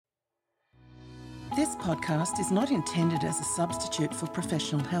This podcast is not intended as a substitute for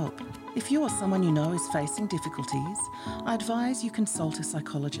professional help. If you or someone you know is facing difficulties, I advise you consult a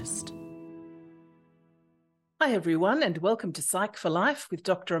psychologist. Hi everyone, and welcome to Psych for Life with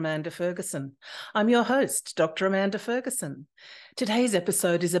Dr. Amanda Ferguson. I'm your host, Dr. Amanda Ferguson. Today's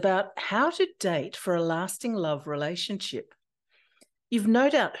episode is about how to date for a lasting love relationship. You've no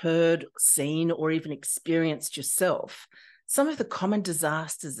doubt heard, seen, or even experienced yourself some of the common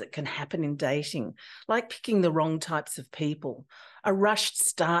disasters that can happen in dating, like picking the wrong types of people, a rushed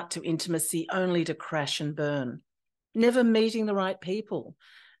start to intimacy only to crash and burn, never meeting the right people,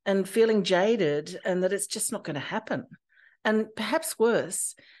 and feeling jaded and that it's just not going to happen. And perhaps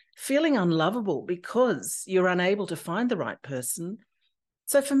worse, feeling unlovable because you're unable to find the right person.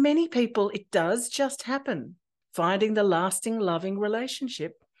 So for many people, it does just happen, finding the lasting, loving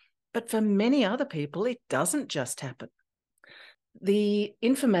relationship. But for many other people, it doesn't just happen. The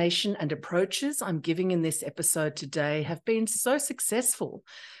information and approaches I'm giving in this episode today have been so successful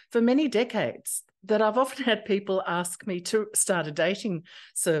for many decades that I've often had people ask me to start a dating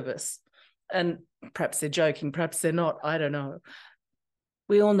service. And perhaps they're joking, perhaps they're not, I don't know.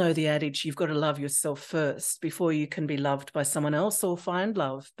 We all know the adage, you've got to love yourself first before you can be loved by someone else or find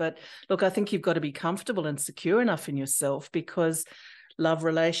love. But look, I think you've got to be comfortable and secure enough in yourself, because love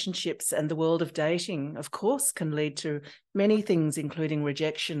relationships and the world of dating, of course, can lead to many things, including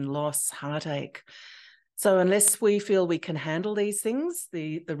rejection, loss, heartache. So unless we feel we can handle these things,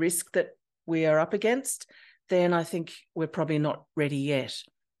 the risk that we are up against, then I think we're probably not ready yet.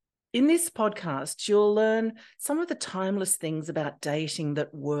 In this podcast, you'll learn some of the timeless things about dating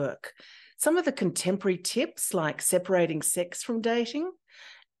that work, some of the contemporary tips like separating sex from dating,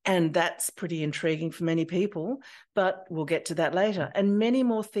 and that's pretty intriguing for many people, but we'll get to that later, and many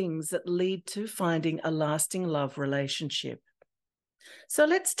more things that lead to finding a lasting love relationship. So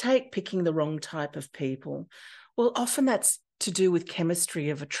let's take picking the wrong type of people. Well, often that's to do with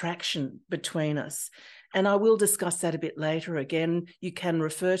chemistry of attraction between us. And I will discuss that a bit later. Again, you can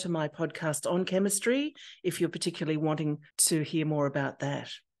refer to my podcast on chemistry if you're particularly wanting to hear more about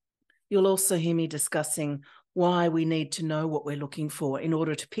that. You'll also hear me discussing why we need to know what we're looking for in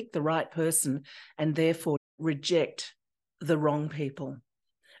order to pick the right person and therefore reject the wrong people.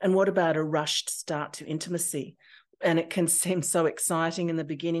 And what about a rushed start to intimacy? And it can seem so exciting in the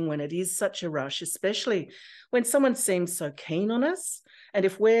beginning when it is such a rush, especially when someone seems so keen on us. And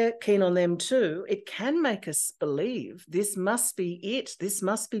if we're keen on them too, it can make us believe this must be it, this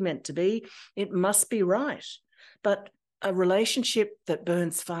must be meant to be, it must be right. But a relationship that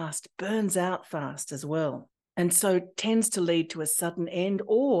burns fast burns out fast as well. And so tends to lead to a sudden end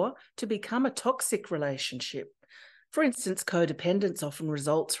or to become a toxic relationship. For instance, codependence often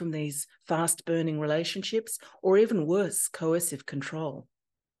results from these fast-burning relationships, or even worse, coercive control.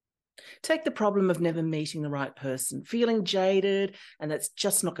 Take the problem of never meeting the right person, feeling jaded, and it's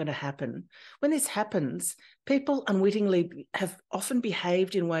just not going to happen. When this happens, people unwittingly have often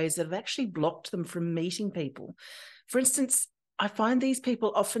behaved in ways that have actually blocked them from meeting people. For instance, I find these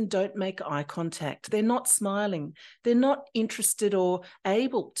people often don't make eye contact. They're not smiling. They're not interested or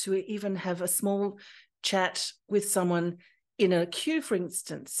able to even have a small chat with someone in a queue, for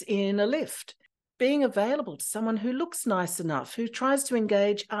instance, in a lift, being available to someone who looks nice enough, who tries to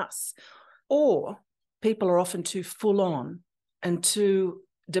engage us. Or people are often too full on and too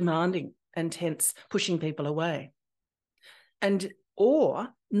demanding and hence pushing people away. Or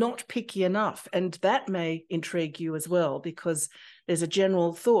not picky enough. And that may intrigue you as well, because there's a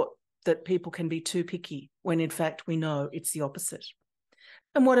general thought that people can be too picky when in fact we know it's the opposite.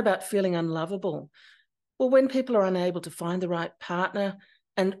 And what about feeling unlovable? Well, when people are unable to find the right partner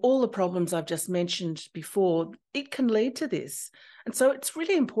and all the problems I've just mentioned before, it can lead to this. And so it's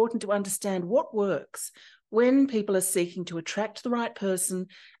really important to understand what works when people are seeking to attract the right person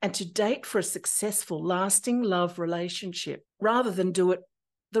and to date for a successful, lasting love relationship, rather than do it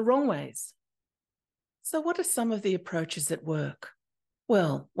the wrong ways. So what are some of the approaches that work?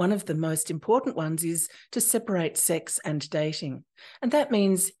 Well, one of the most important ones is to separate sex and dating. And that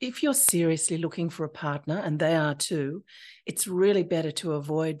means if you're seriously looking for a partner, and they are too, it's really better to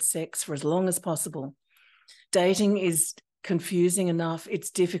avoid sex for as long as possible. Dating is confusing enough, it's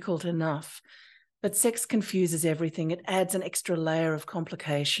difficult enough. But sex confuses everything. It adds an extra layer of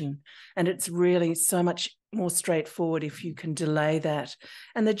complication, and it's really so much more straightforward if you can delay that.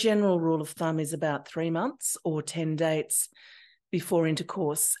 And the general rule of thumb is about 3 months or 10 dates before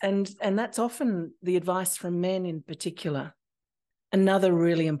intercourse. And that's often the advice from men in particular. Another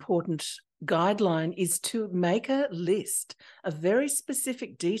really important guideline is to make a list, a very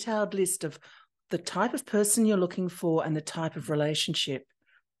specific, detailed list of the type of person you're looking for and the type of relationship.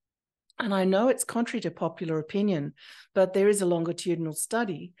 And I know it's contrary to popular opinion, but there is a longitudinal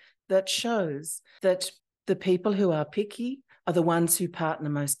study that shows that the people who are picky are the ones who partner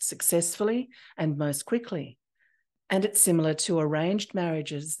most successfully and most quickly. And it's similar to arranged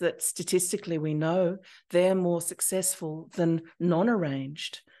marriages that statistically we know they're more successful than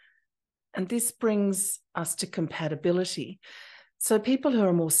non-arranged. And this brings us to compatibility. So people who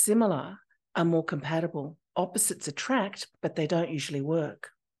are more similar are more compatible. Opposites attract, but they don't usually work.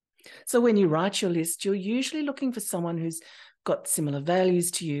 So when you write your list, you're usually looking for someone who's got similar values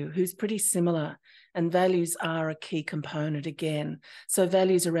to you, who's pretty similar. And values are a key component again. So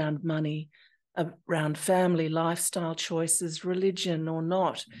values around money, around family, lifestyle choices, religion or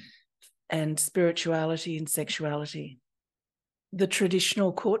not, and spirituality and sexuality. The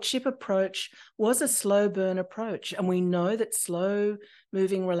traditional courtship approach was a slow burn approach, and we know that slow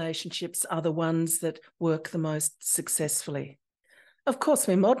moving relationships are the ones that work the most successfully. Of course,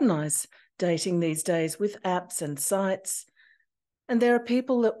 we modernize dating these days with apps and sites, and there are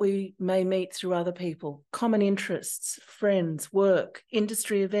people that we may meet through other people, common interests, friends, work,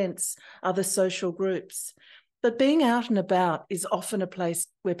 industry events, other social groups. But being out and about is often a place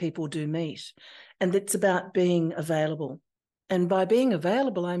where people do meet, and it's about being available. And by being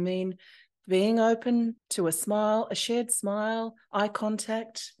available, I mean being open to a smile, a shared smile, eye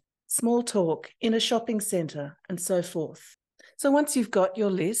contact, small talk in a shopping centre, and so forth. So once you've got your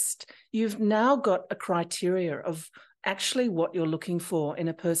list, you've now got a criteria of actually what you're looking for in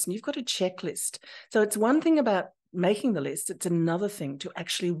a person. You've got a checklist. So it's one thing about making the list, it's another thing to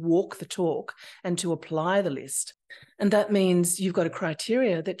actually walk the talk and to apply the list. And that means you've got a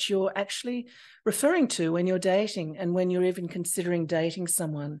criteria that you're actually referring to when you're dating and when you're even considering dating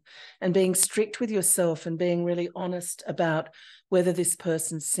someone, and being strict with yourself and being really honest about whether this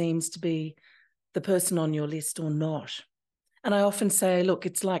person seems to be the person on your list or not. And I often say, look,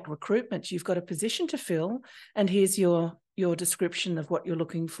 it's like recruitment. You've got a position to fill, and here's your description of what you're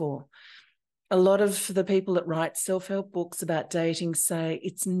looking for. A lot of the people that write self-help books about dating say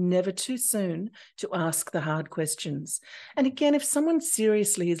it's never too soon to ask the hard questions. And again, if someone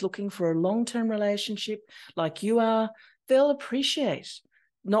seriously is looking for a long-term relationship like you are, they'll appreciate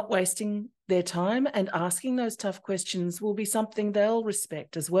not wasting their time, and asking those tough questions will be something they'll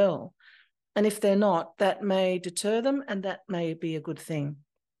respect as well. And if they're not, that may deter them, and that may be a good thing.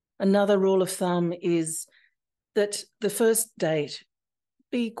 Another rule of thumb is that the first date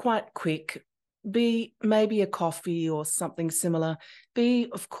be quite quick, be maybe a coffee or something similar, be,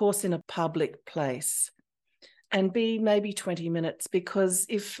 of course, in a public place, and be maybe 20 minutes, because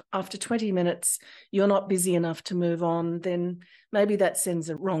if after 20 minutes you're not busy enough to move on, then maybe that sends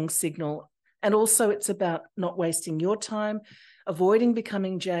a wrong signal. And also it's about not wasting your time, avoiding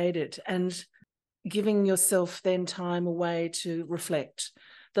becoming jaded, and giving yourself then time away to reflect.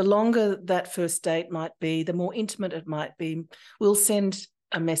 The longer that first date might be, the more intimate it might be, will send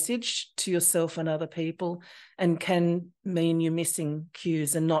a message to yourself and other people, and can mean you're missing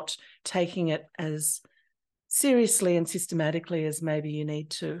cues and not taking it as seriously and systematically as maybe you need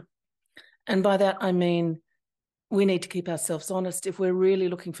to. And by that, I mean, we need to keep ourselves honest. If we're really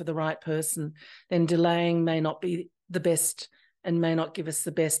looking for the right person, then delaying may not be the best and may not give us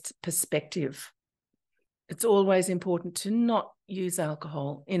the best perspective. It's always important to not use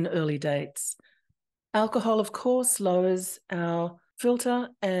alcohol in early dates. Alcohol, of course, lowers our filter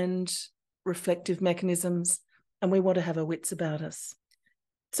and reflective mechanisms, and we want to have our wits about us.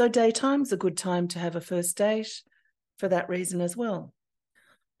 So daytime's a good time to have a first date for that reason as well.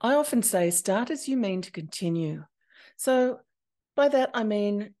 I often say start as you mean to continue. So by that, I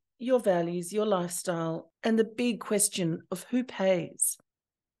mean your values, your lifestyle, and the big question of who pays.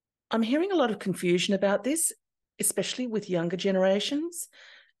 I'm hearing a lot of confusion about this, especially with younger generations.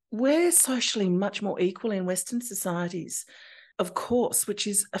 We're socially much more equal in Western societies, of course, which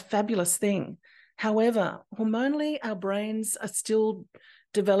is a fabulous thing. However, hormonally, our brains are still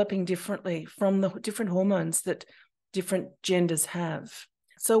developing differently from the different hormones that different genders have.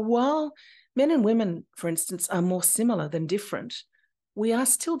 So while men and women, for instance, are more similar than different, we are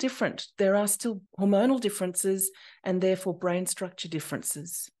still different. There are still hormonal differences and therefore brain structure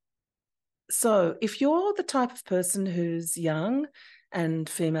differences. So if you're the type of person who's young and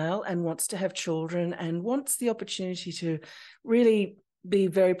female and wants to have children and wants the opportunity to really be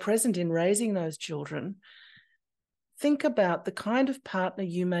very present in raising those children, think about the kind of partner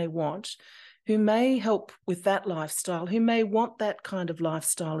you may want, who may help with that lifestyle, who may want that kind of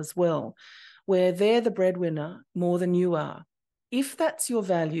lifestyle as well, where they're the breadwinner more than you are. If that's your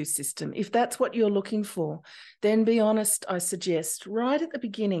value system, if that's what you're looking for, then be honest, I suggest, right at the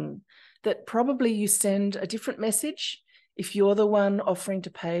beginning, that probably you send a different message if you're the one offering to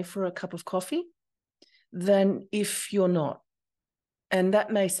pay for a cup of coffee than if you're not. And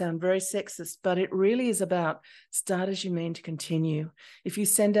that may sound very sexist, but it really is about start as you mean to continue. If you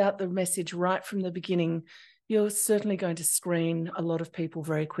send out the message right from the beginning, you're certainly going to screen a lot of people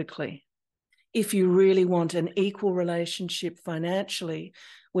very quickly. If you really want an equal relationship financially,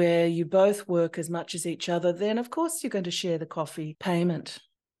 where you both work as much as each other, then of course you're going to share the coffee payment.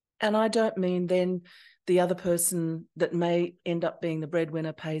 And I don't mean then the other person that may end up being the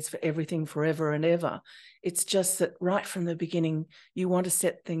breadwinner pays for everything forever and ever. It's just that right from the beginning, you want to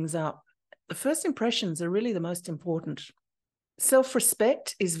set things up. The first impressions are really the most important.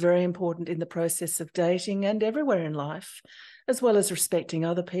 Self-respect is very important in the process of dating and everywhere in life, as well as respecting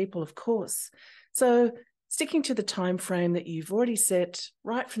other people, of course. So sticking to the time frame that you've already set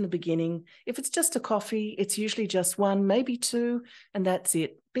right from the beginning. If it's just a coffee, it's usually just one, maybe two, and that's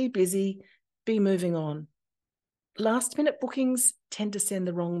it. Be busy, be moving on. Last minute bookings tend to send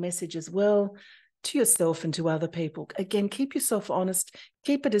the wrong message as well to yourself and to other people. Again, keep yourself honest,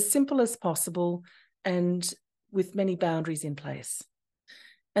 keep it as simple as possible and with many boundaries in place.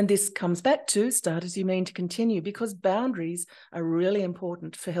 And this comes back to start as you mean to continue, because boundaries are really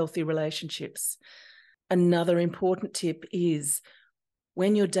important for healthy relationships. Another important tip is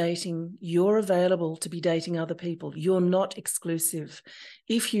when you're dating, you're available to be dating other people. You're not exclusive.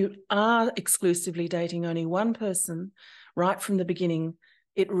 If you are exclusively dating only one person right from the beginning,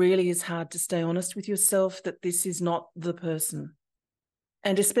 it really is hard to stay honest with yourself that this is not the person.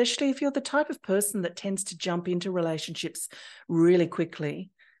 And especially if you're the type of person that tends to jump into relationships really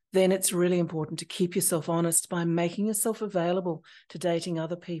quickly, then it's really important to keep yourself honest by making yourself available to dating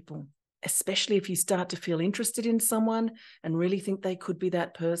other people, especially if you start to feel interested in someone and really think they could be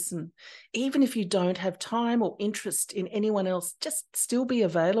that person. Even if you don't have time or interest in anyone else, just still be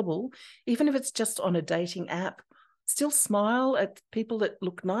available, even if it's just on a dating app. Still smile at people that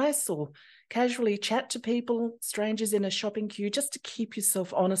look nice or casually chat to people, strangers in a shopping queue, just to keep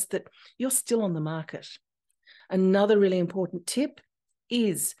yourself honest that you're still on the market. Another really important tip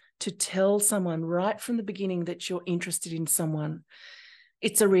is to tell someone right from the beginning that you're interested in someone.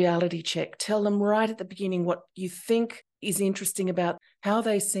 It's a reality check. Tell them right at the beginning what you think is interesting about how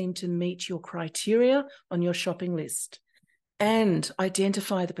they seem to meet your criteria on your shopping list, and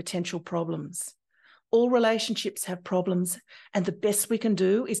identify the potential problems. All relationships have problems, and the best we can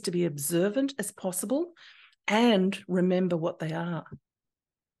do is to be observant as possible and remember what they are.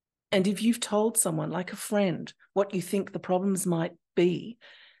 And if you've told someone, like a friend, what you think the problems might be,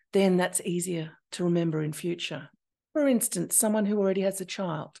 then that's easier to remember in future. For instance, someone who already has a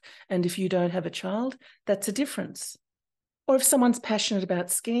child, and if you don't have a child, that's a difference. Or if someone's passionate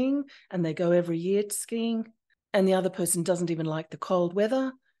about skiing and they go every year to skiing, and the other person doesn't even like the cold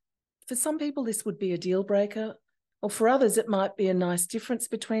weather, for some people this would be a deal breaker, or for others it might be a nice difference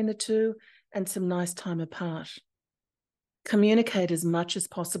between the two and some nice time apart. Communicate as much as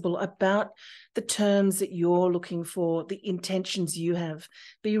possible about the terms that you're looking for, the intentions you have.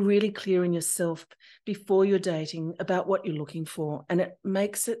 Be really clear in yourself before you're dating about what you're looking for, and it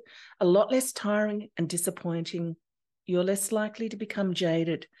makes it a lot less tiring and disappointing. You're less likely to become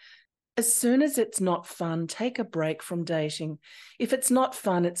jaded. As soon as it's not fun, take a break from dating. If it's not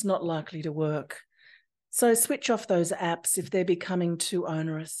fun, it's not likely to work. So switch off those apps if they're becoming too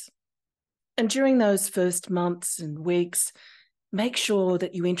onerous. And during those first months and weeks, make sure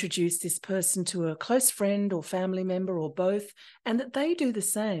that you introduce this person to a close friend or family member or both, and that they do the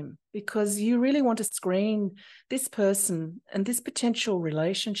same, because you really want to screen this person and this potential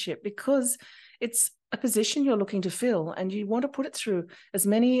relationship, because it's a position you're looking to fill and you want to put it through as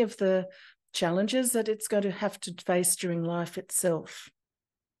many of the challenges that it's going to have to face during life itself.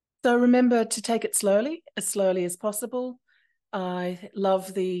 So remember to take it slowly as possible. I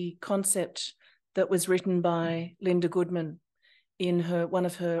love the concept that was written by Linda Goodman in one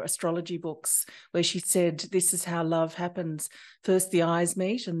of her astrology books, where she said, this is how love happens. First, the eyes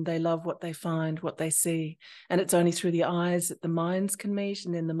meet and they love what they find, what they see. And it's only through the eyes that the minds can meet,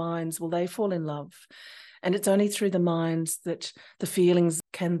 and then the minds, well, they fall in love. And it's only through the minds that the feelings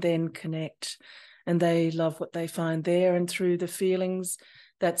can then connect, and they love what they find there. And through the feelings,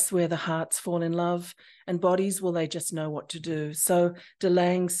 that's where the hearts fall in love, and bodies, well, they just know what to do. So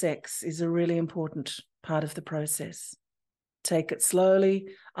delaying sex is a really important part of the process. Take it slowly,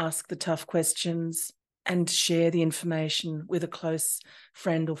 ask the tough questions, and share the information with a close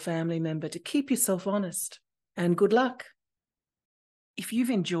friend or family member to keep yourself honest. And good luck. If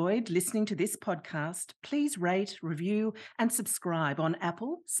you've enjoyed listening to this podcast, please rate, review, and subscribe on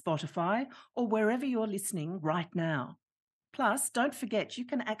Apple, Spotify, or wherever you're listening right now. Plus, don't forget you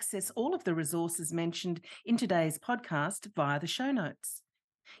can access all of the resources mentioned in today's podcast via the show notes.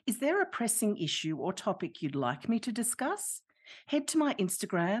 Is there a pressing issue or topic you'd like me to discuss? Head to my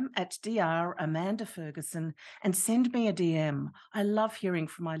Instagram at Dr. Amanda Ferguson and send me a DM. I love hearing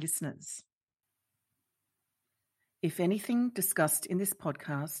from my listeners. If anything discussed in this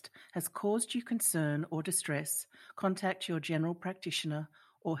podcast has caused you concern or distress, contact your general practitioner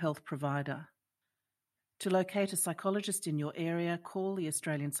or health provider. To locate a psychologist in your area, call the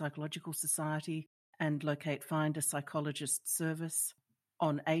Australian Psychological Society and locate Find a Psychologist service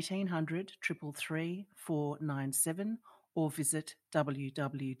on 1800 333 497 or visit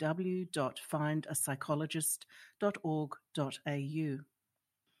www.findapsychologist.org.au.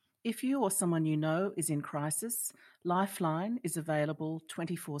 If you or someone you know is in crisis, Lifeline is available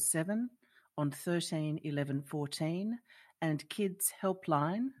 24/7 on 13 11 14 and Kids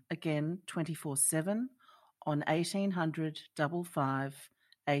Helpline, again 24/7 on 1800 55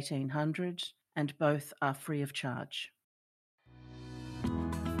 1800, and both are free of charge.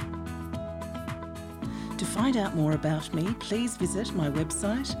 To find out more about me, please visit my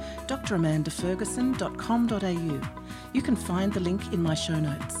website, dramandaferguson.com.au. You can find the link in my show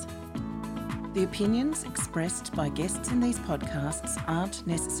notes. The opinions expressed by guests in these podcasts aren't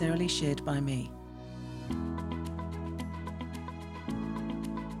necessarily shared by me.